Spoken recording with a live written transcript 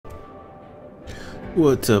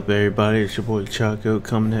What's up, everybody? It's your boy Choco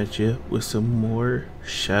coming at you with some more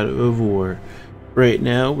Shadow of War. Right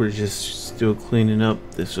now we're just still cleaning up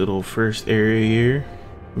this little first area here.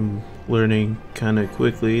 I'm learning kind of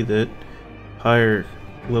quickly that higher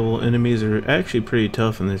level enemies are actually pretty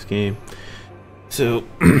tough in this game. So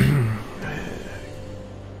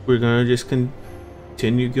we're gonna just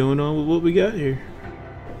continue going on with what we got here.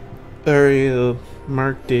 I already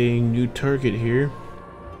marked a new target here.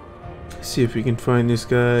 See if we can find this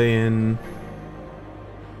guy and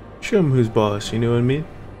show him who's boss, you know what I mean?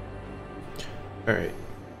 Alright,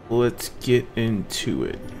 let's get into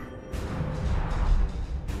it.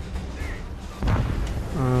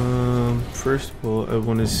 First of all, I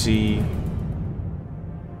want to see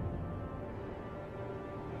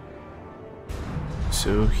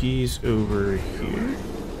so he's over here.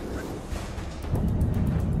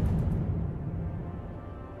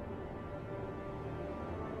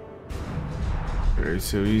 Alright,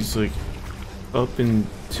 so he's like up and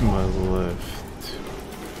to my left.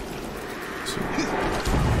 So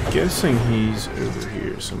I'm guessing he's over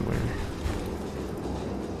here somewhere.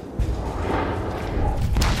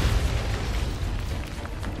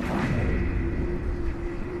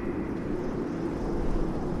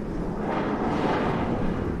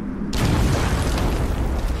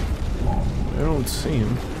 I don't see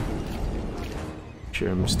him. Sure,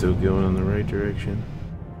 I'm still going in the right direction.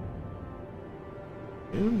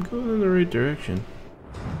 Yeah, I'm going in the right direction.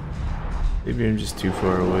 Maybe I'm just too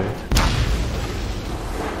far away.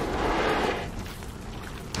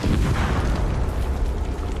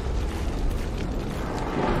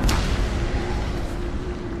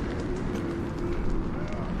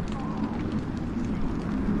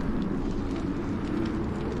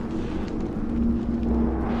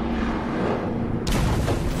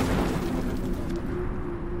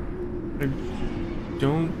 I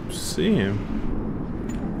don't see him.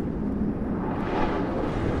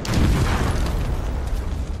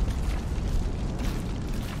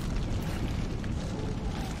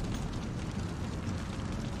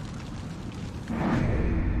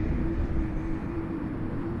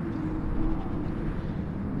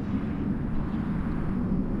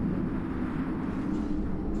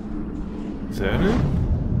 Is that it?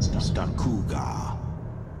 Stakuga.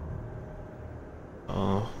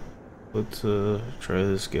 Oh, let's try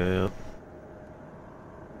this guy out.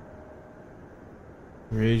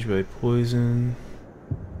 Raged by poison.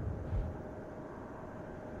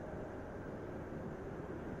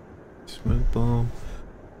 Smoke bomb.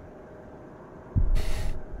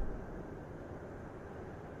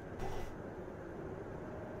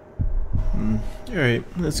 Alright,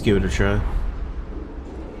 let's give it a try.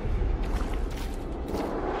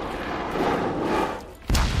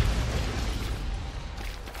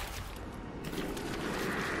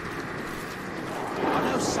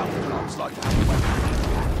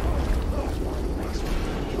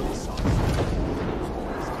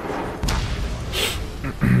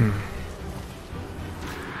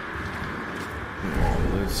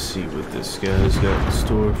 Let's see what this guy's got in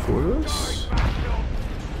store for us.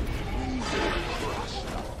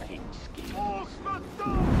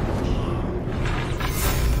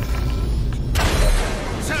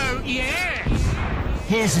 So, yes!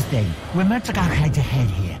 Here's the thing, we're meant to go head to head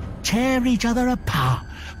here, tear each other apart,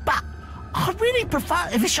 but I really prefer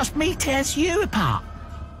if it's just me tears you apart.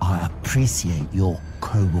 I appreciate your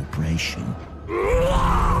cooperation.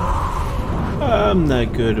 I'm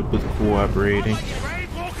not good with cooperating.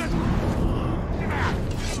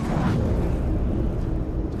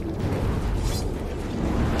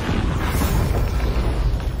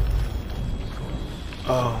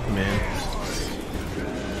 Oh man.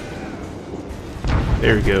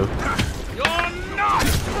 There we go. You're not!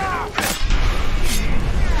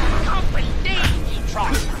 Can't believe you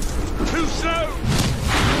tried! Too slow!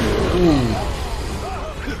 Ooh.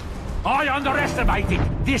 I underestimated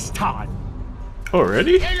this time.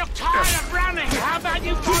 Already? You look tired of running. How about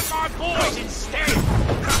you fight my boys instead?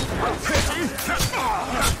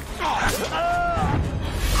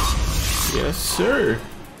 Yes, sir.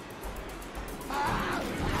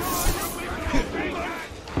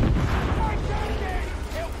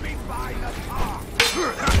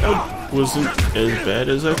 That wasn't as bad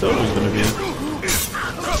as I thought it was gonna be.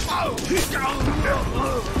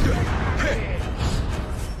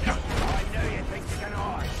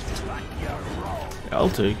 I'll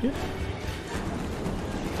take it.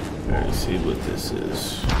 Alright, see what this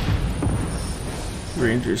is.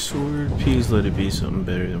 Ranger sword. Please let it be something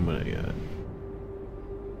better than what I got.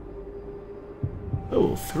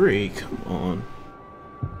 Level 3, come on.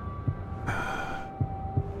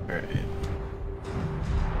 Alright.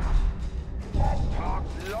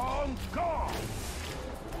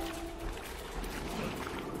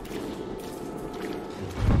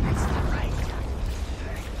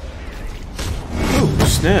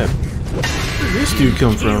 snap. Where'd this dude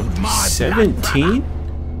come from? 17?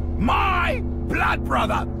 My blood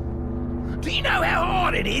brother! Do you know how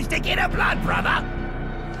hard it is to get a blood brother?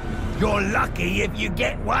 You're lucky if you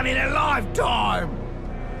get one in a lifetime!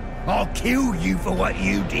 I'll kill you for what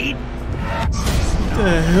you did!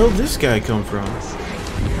 Where the hell did this guy come from?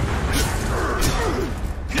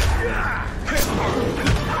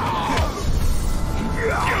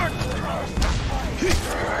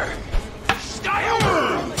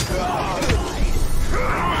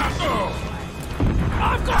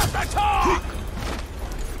 I've got the talk!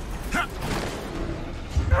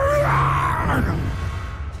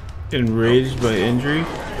 Enraged by injury?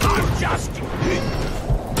 I'm just...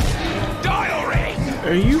 Die already!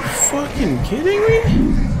 Are you fucking kidding me?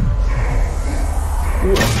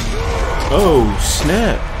 Oh,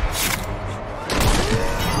 snap.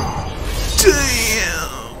 Damn!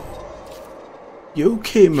 Yo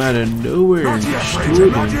came out of nowhere and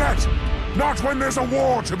destroyed Not him. yet! Not when there's a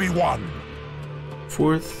war to be won!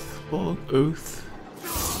 Fourth log oath.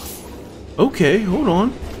 Okay, hold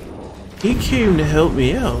on. He came to help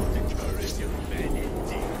me out.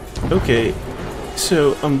 Okay,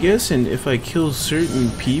 so I'm guessing if I kill certain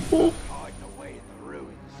people,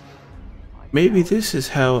 maybe this is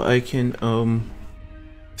how I can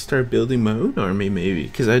start building my own army. Maybe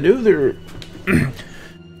because I know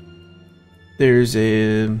there's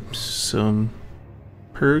some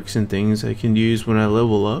perks and things I can use when I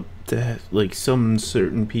level up to have, like, summon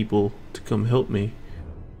certain people to come help me.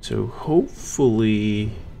 So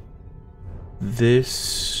hopefully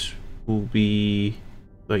this will be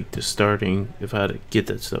like the starting if I had to get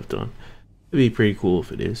that stuff done. It'd be pretty cool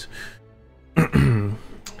if it is.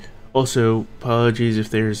 Also, apologies if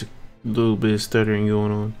there's a little bit of stuttering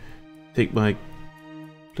going on. I think my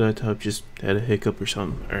laptop just had a hiccup or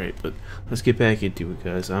something. Alright, but let's get back into it,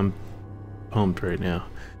 guys. I'm pumped right now.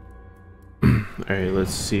 Alright,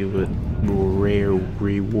 let's see what rare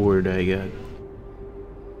reward I got.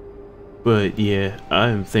 But yeah,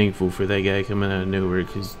 I'm thankful for that guy coming out of nowhere,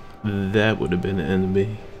 because that would have been the end of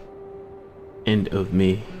me. End of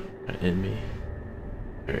me. Not end me.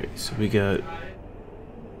 Alright, so we got...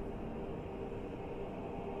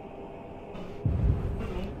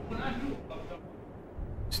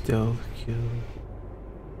 stealth kill.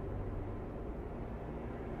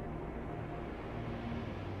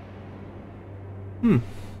 Hmm.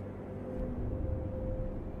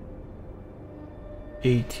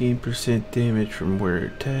 18% damage from where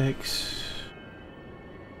it attacks.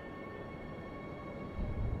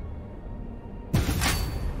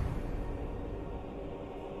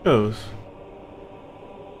 Oh.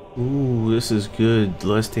 Ooh, this is good.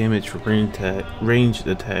 Less damage for ranged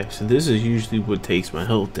attacks. And this is usually what takes my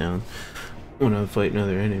health down when I'm fighting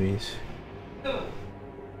other enemies.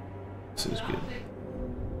 This is good.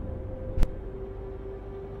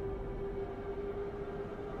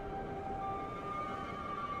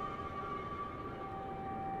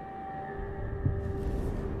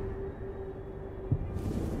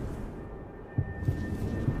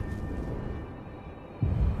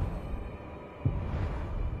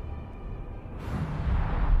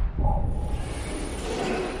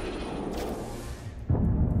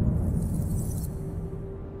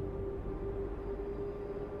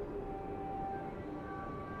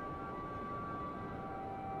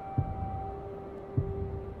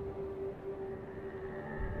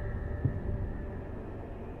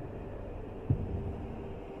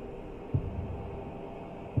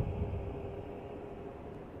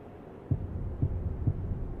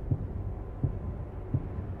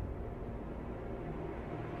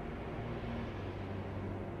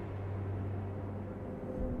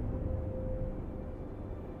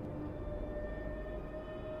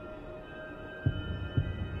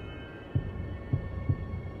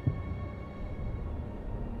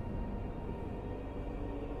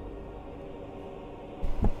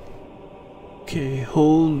 Okay,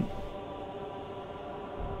 hold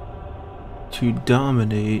to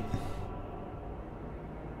dominate.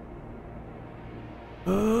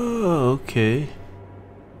 Oh, okay.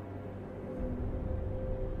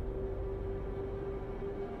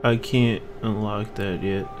 I can't unlock that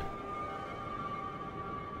yet.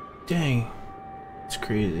 Dang. It's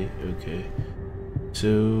crazy. Okay.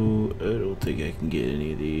 So, I don't think I can get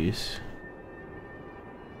any of these.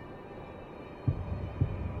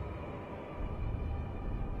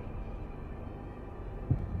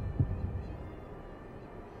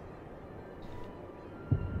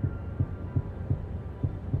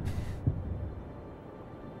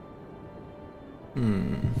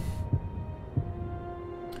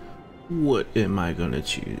 What am I gonna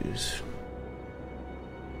choose?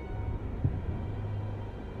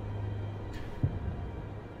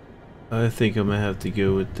 I think I'm gonna have to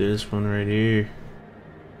go with this one right here.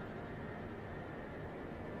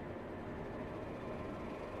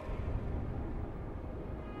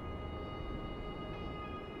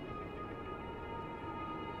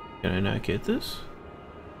 Can I not get this?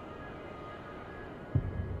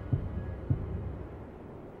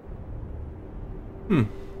 I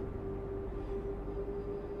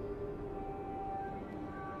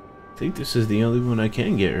think this is the only one I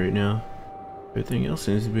can get right now. Everything else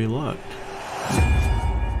seems to be locked.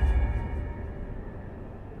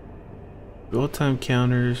 All-time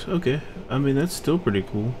counters. Okay. I mean, that's still pretty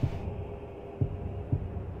cool.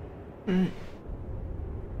 Alright.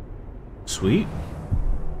 Sweet.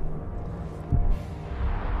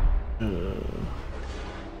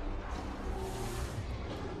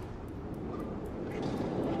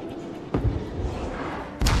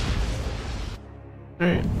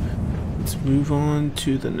 Alright. Let's move on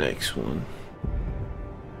to the next one.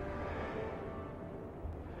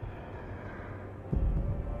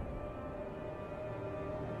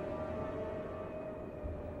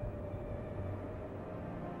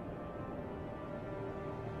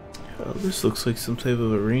 Oh, this looks like some type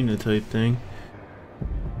of arena type thing.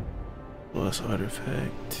 Lost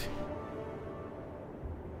artifact.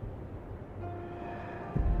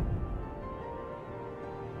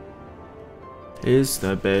 It's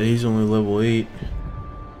not bad. He's only level 8.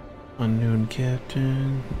 Unknown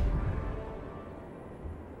captain.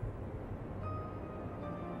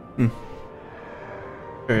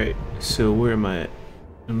 Alright, so where am I at?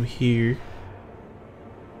 I'm here.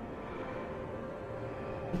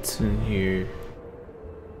 What's in here?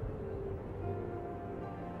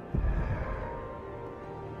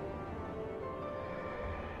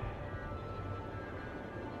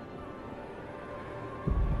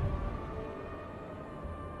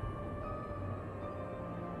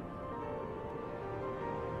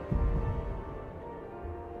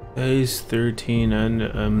 He's 13.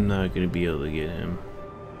 I'm not gonna be able to get him.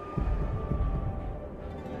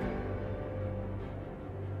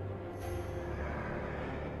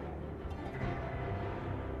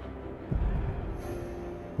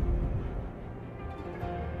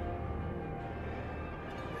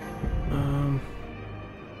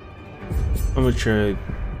 I'm gonna try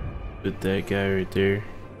with that guy right there.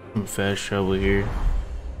 I'm fast travel here.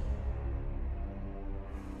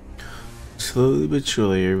 Slowly but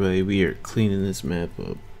surely, everybody, we are cleaning this map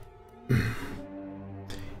up.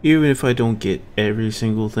 Even if I don't get every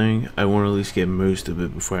single thing, I want to at least get most of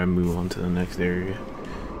it before I move on to the next area.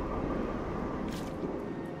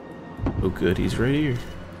 Oh good, he's right here.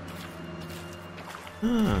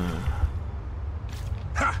 Ah.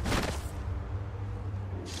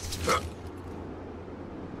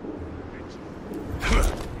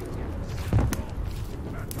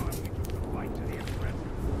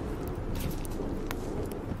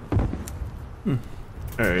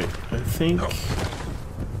 Alright, I think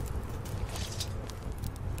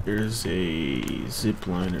there's a zip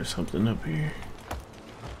line or something up here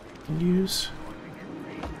I can use.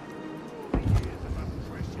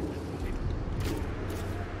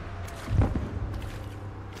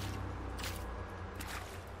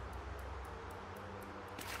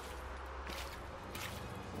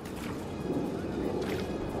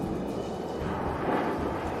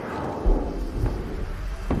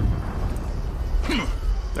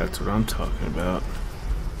 That's what I'm talking about.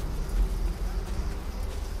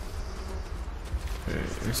 Alright,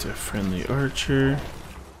 there's a friendly archer.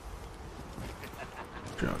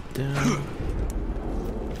 Drop down.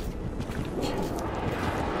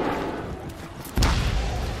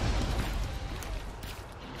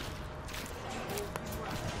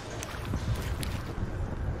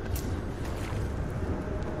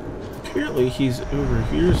 Apparently he's over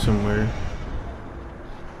here somewhere.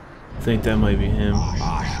 I think that might be him.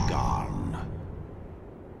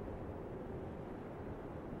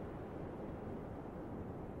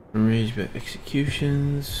 Enraged by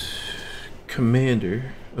executions.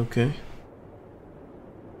 Commander. Okay.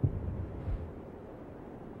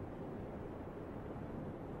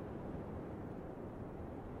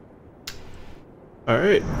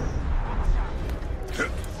 Alright.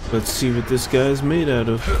 Let's see what this guy's made out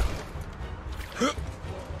of.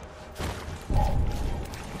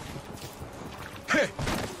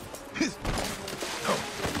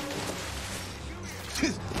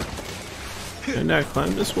 Can I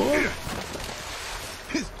climb this wall?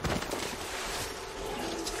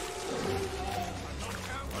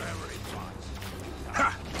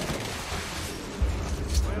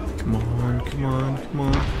 Come on, come on, come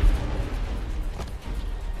on.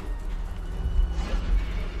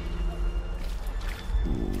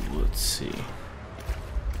 Ooh, let's see.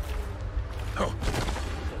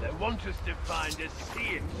 want us to find a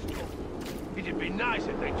seeing stuff. It'd be nice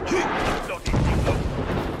if they told us not to look.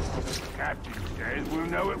 The captain says we'll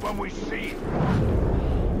know it when we see it.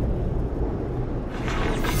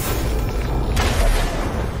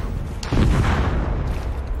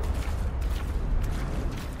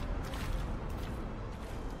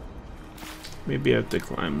 Maybe I have to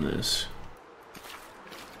climb this.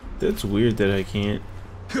 That's weird that I can't.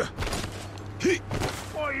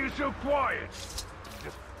 Why are you so quiet?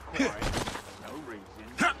 Just quiet. No reason.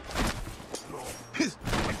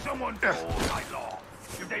 When someone falls, I laugh.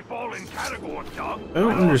 If they fall in category, dog. I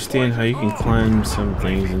don't understand how you can climb some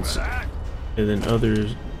things and then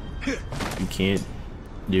others you can't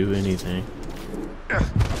do anything.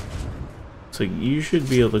 It's like you should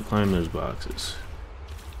be able to climb those boxes.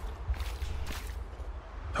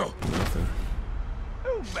 Nothing.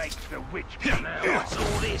 Who makes the witch canal? What's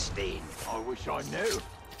all this then? I wish I knew.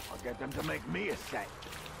 I'll get them to make me a set.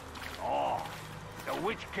 Oh, the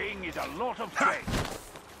Witch King is a lot of things.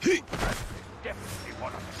 That's definitely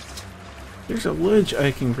one of them. There's a ledge I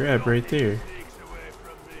can grab right there.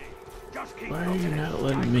 Just keep Why are you looking. not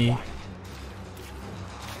letting me?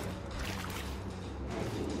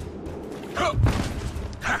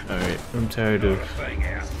 Alright, I'm tired of Thing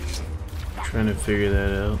out. trying to figure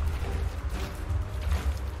that out.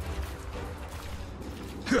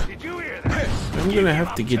 Did you hear that? I'm gonna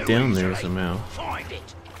have to get down there somehow. Find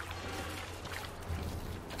it.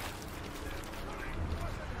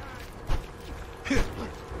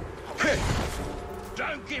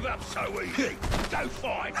 Don't give up so easy. Go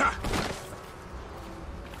find it.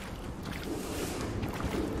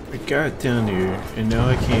 I got down here, and now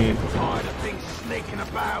I can't. Tired of things sneaking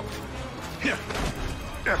about.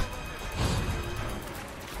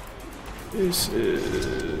 This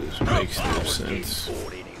makes no sense.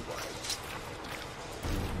 Bored anyway.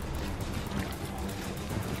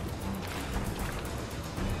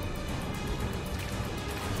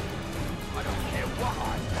 I don't care what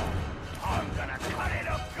I'm gonna cut it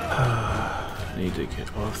up good. I need to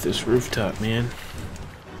get off this rooftop, man.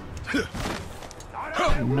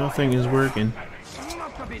 Nothing is working.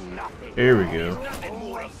 Must have been nothing. There we go. Nothing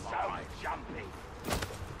more than so jumpy.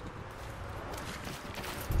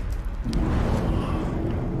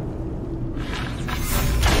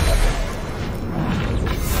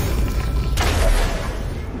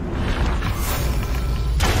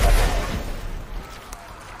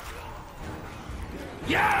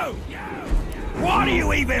 You! Why do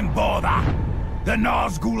you even bother? The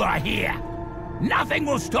Nazgul are here. Nothing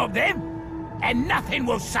will stop them, and nothing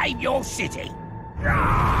will save your city.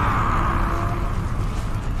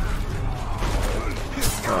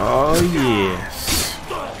 Oh yes.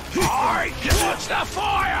 Alright, watch the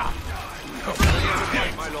fire!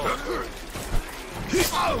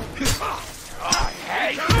 I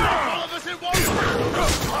hate all of us at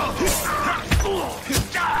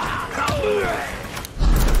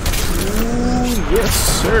Ooh, yes,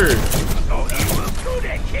 sir. Oh, you were good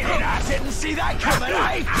at killing us. Didn't see that coming,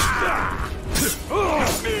 eh?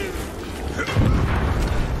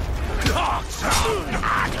 Coxswain,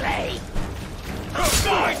 ugly!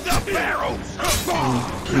 Find the barrels!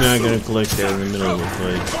 I'm not gonna collect that in the middle of the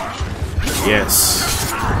fight. Yes.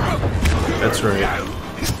 That's right.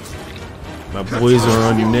 My boys are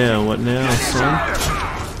on you now. What now, son?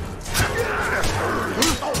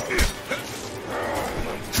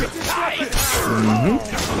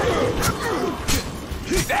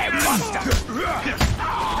 They must have.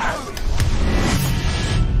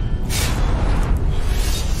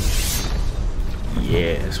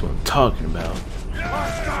 Yeah, that's what I'm talking about.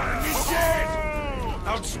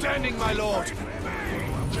 Outstanding, my lord.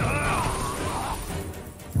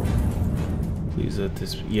 Please let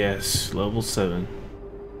this. Yes, level 7.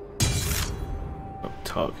 I'm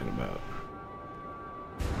talking about.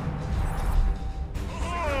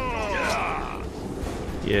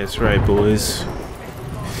 Yeah, that's right, boys.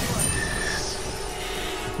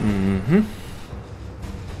 Mm-hmm.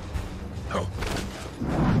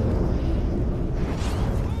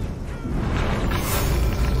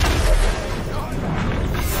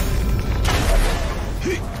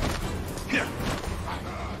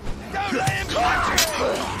 Don't let him touch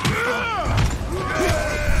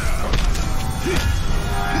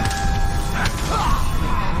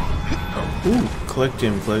Ooh, collect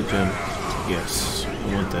him, collect him. Yes, I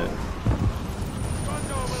want that.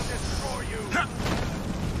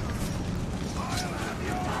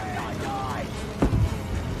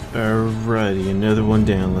 Alrighty, another one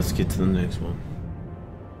down. Let's get to the next one.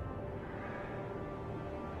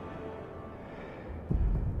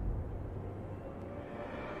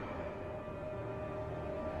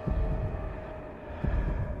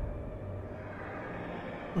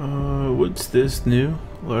 What's this new?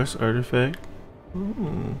 Lost artifact?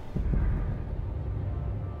 Ooh.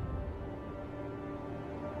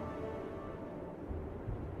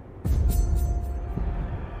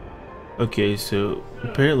 Okay, so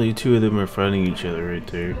apparently two of them are fighting each other right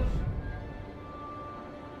there.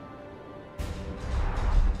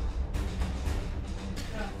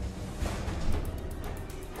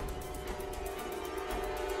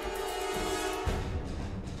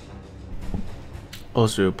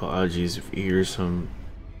 Also, apologies if you hear some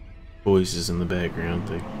voices in the background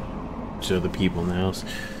that show the people in the house.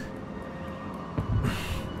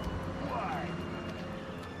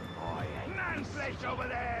 Over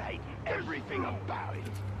there, hate everything about it.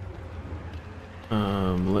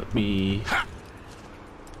 Let me.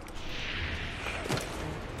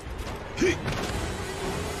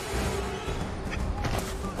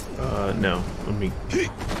 No, let me.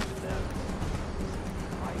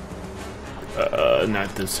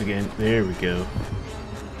 Not this again. There we go.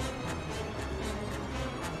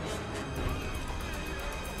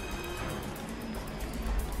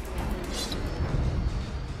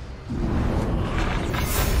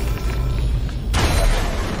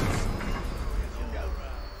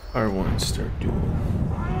 R1 start duel.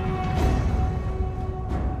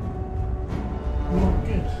 Oh,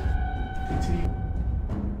 good. Continue.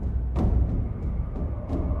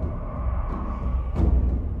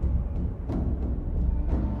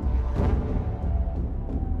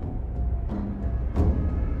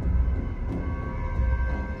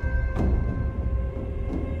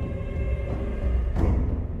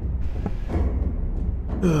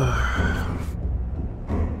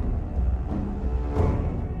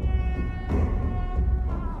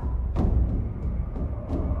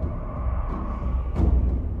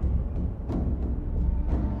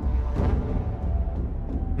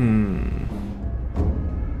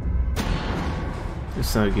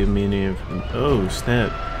 It's not giving me any information. Oh,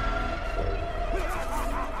 snap.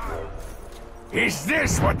 Is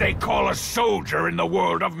this what they call a soldier in the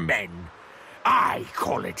world of men? I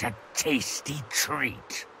call it a tasty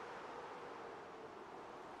treat.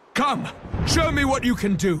 Come, show me what you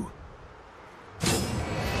can do.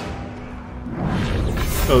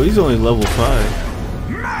 Oh, he's only level 5.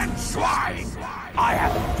 Man swine! I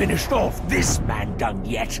haven't finished off this man dung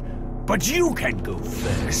yet, but you can go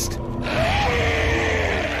first.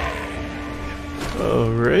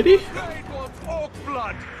 Alrighty. They want orc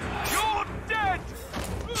blood. You're dead.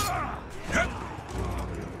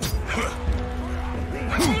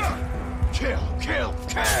 Kill, kill,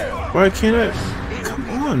 kill. Why can't I? Come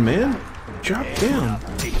on, man. Drop down.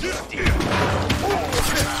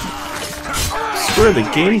 I swear the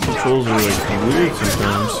game controls are like weird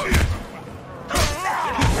sometimes.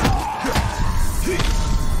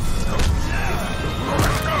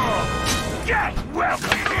 Get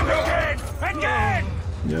welcome him again! Again!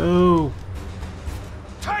 No.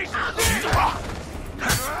 Taste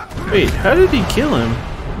Wait, how did he kill him?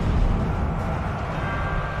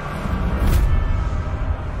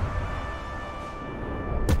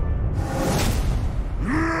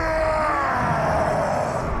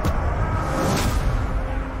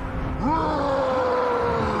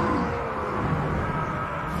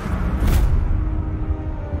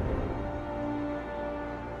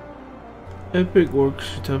 Epic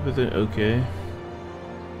orcs top of the okay.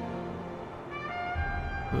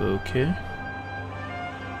 Okay.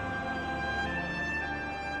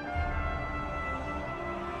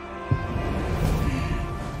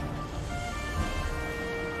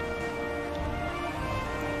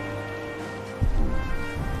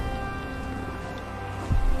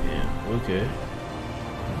 Yeah, okay.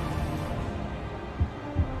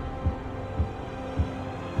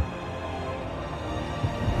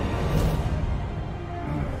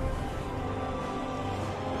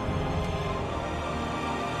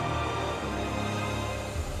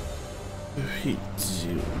 Heat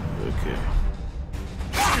zero. Okay.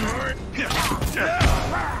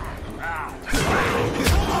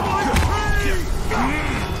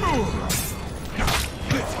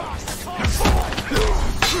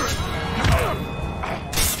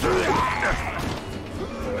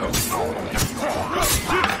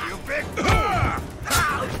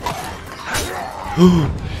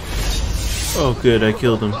 Oh, good. I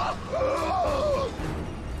killed him.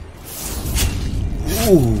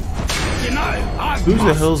 Ooh. Who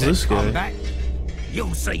the hell's this guy? Combat.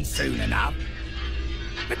 You'll see soon enough.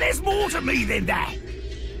 But there's more to me than that.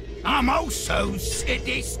 I'm also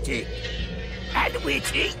sadistic and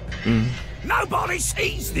witty. Nobody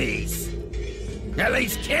sees this. At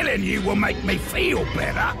least killing you will make me feel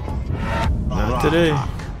better. Not today.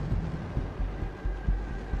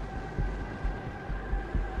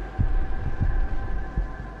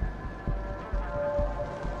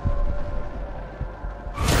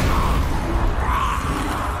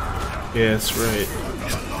 Yeah, that's right.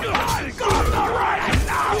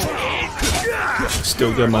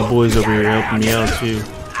 Still got my boys over here helping me out too.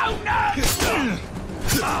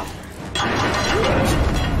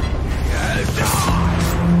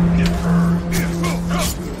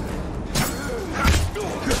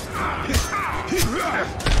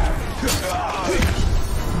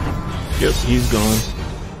 Yep, he's gone.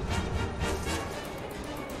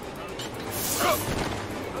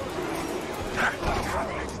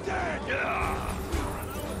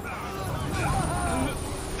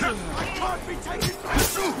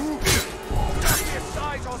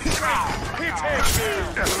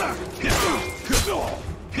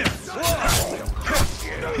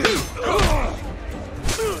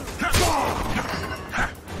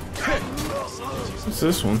 What's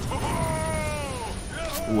this one?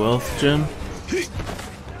 Wealth gem?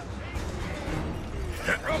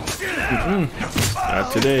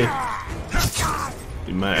 Not today.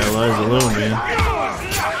 Leave my allies alone, man.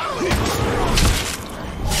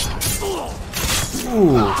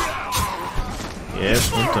 Ooh. Yeah, that's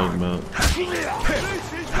what I'm talking about.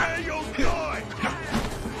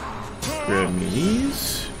 Grab me these.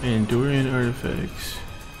 Andorian artifacts.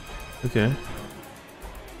 Okay.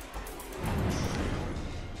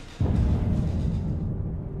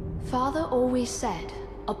 Father always said,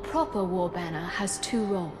 a proper war banner has two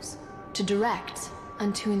roles, to direct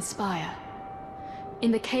and to inspire.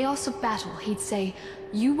 In the chaos of battle, he'd say,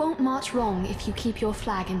 you won't march wrong if you keep your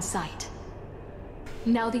flag in sight.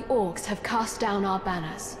 Now the orcs have cast down our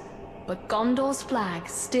banners, but Gondor's flag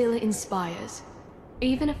still inspires,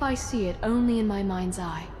 even if I see it only in my mind's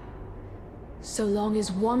eye. So long as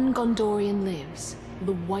one Gondorian lives,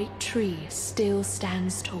 the white tree still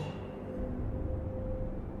stands tall.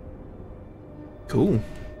 Cool.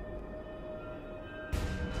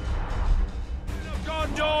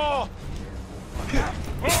 Gondor!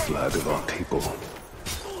 The flag of our people.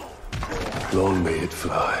 Long may it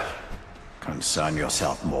fly. Concern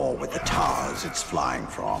yourself more with the towers it's flying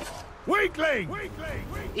from. Weakling!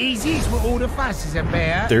 Easy's what all the fuss is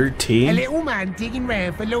about. 13? A little man digging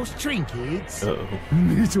round for lost trinkets. Uh-oh.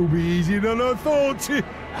 This'll be easier than I thought.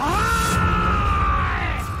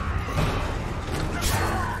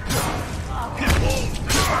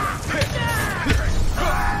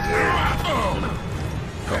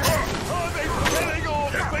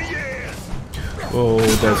 Oh,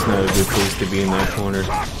 that's not a good place to be in that corner.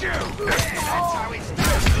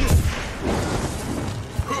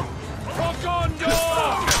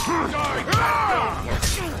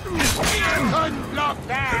 Unblock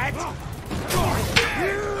that!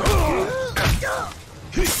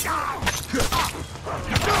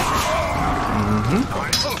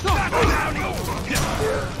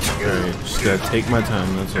 Alright, just gotta take my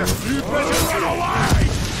time, that's all.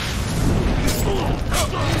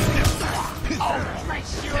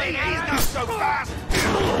 He's not so fast!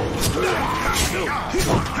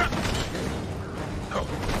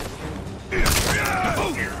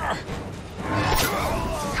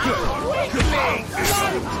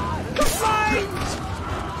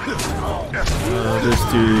 This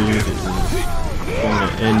dude is gonna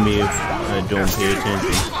end me if I don't pay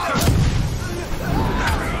attention.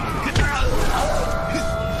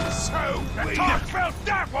 So weak! Felt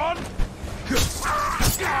that one!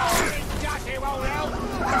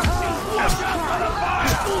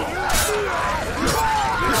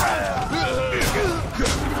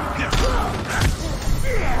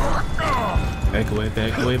 Back away,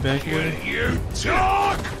 back away, back away. You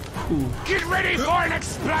talk! Ooh. Get ready for an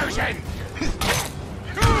explosion!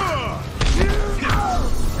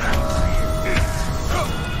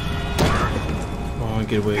 Come on,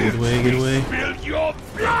 get away, get away, get away. Spill your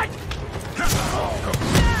blood!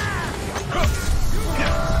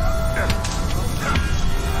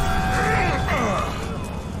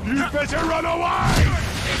 You better run away!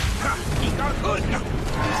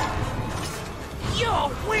 You're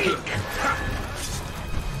weak!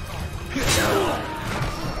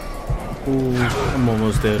 Ooh, I'm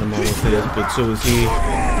almost dead, but so is he.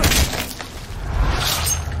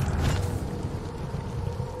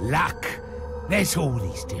 Luck. That's all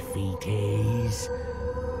this defeat is.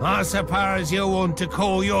 I suppose you'll want to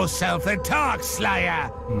call yourself the Tark Slayer.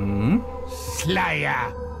 Hmm?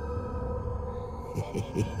 Slayer.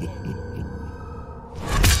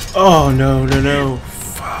 Oh, no, no, no.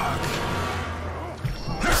 Fuck.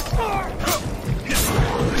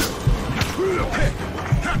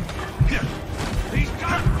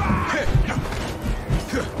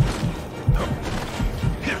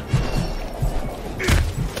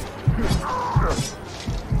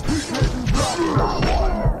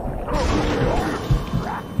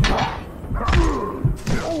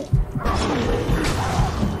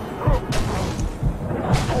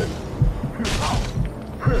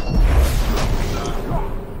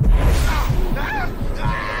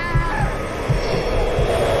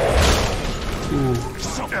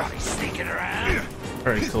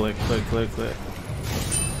 Collect.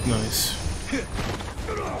 Nice.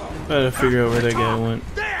 Gotta figure out where that guy went.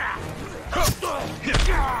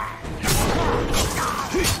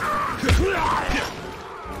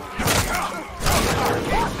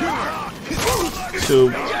 So,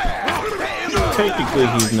 technically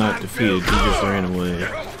he's not defeated, he just ran away.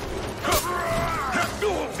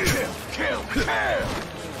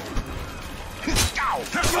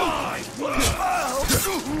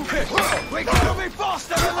 We gotta be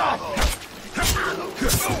faster than that!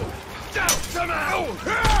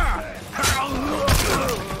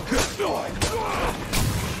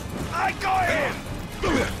 I got him!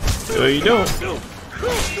 No, you don't.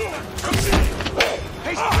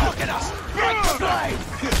 He's blocking us! Break the blade!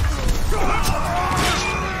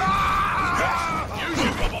 Use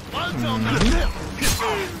your rubber buds on that!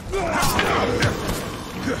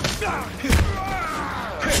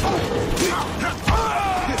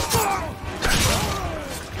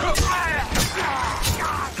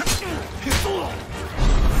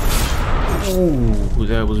 Ooh,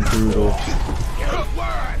 that was brutal.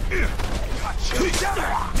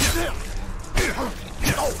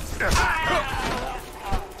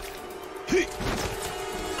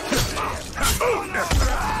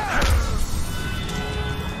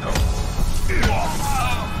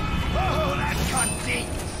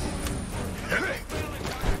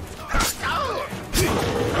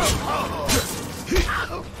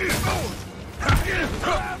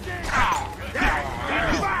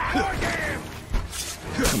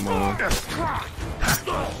 Come on.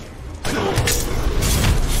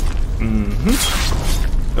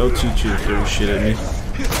 I'll teach you to throw shit at me.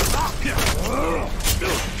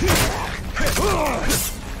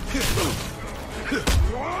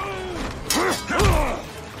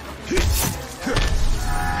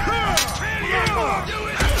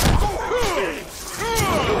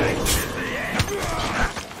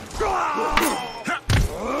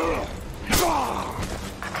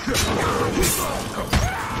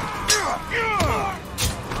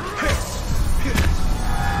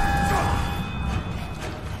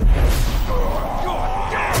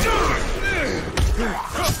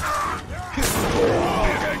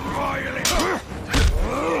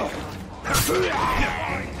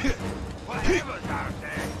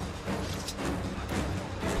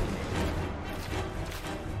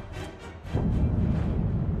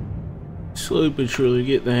 Slowly but surely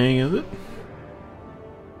get the hang of it.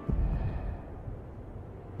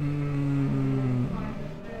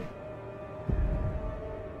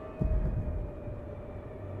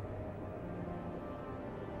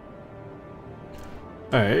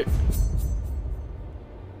 Alright.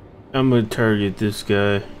 I'm gonna target this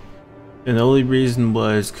guy. And the only reason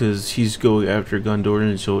why is because he's going after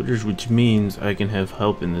Gondorian soldiers, which means I can have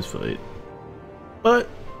help in this fight. But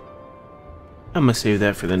I'm gonna save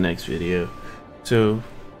that for the next video. So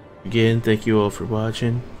again, thank you all for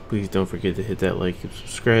watching. Please don't forget to hit that like and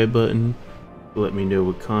subscribe button. Let me know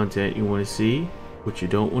what content you want to see, what you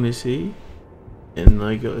don't want to see, and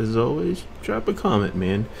like as always, drop a comment,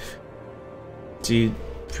 man. See,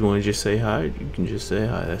 if you want to just say hi, you can just say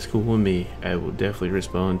hi. That's cool with me. I will definitely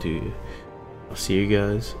respond to you. I'll see you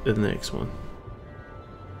guys in the next one.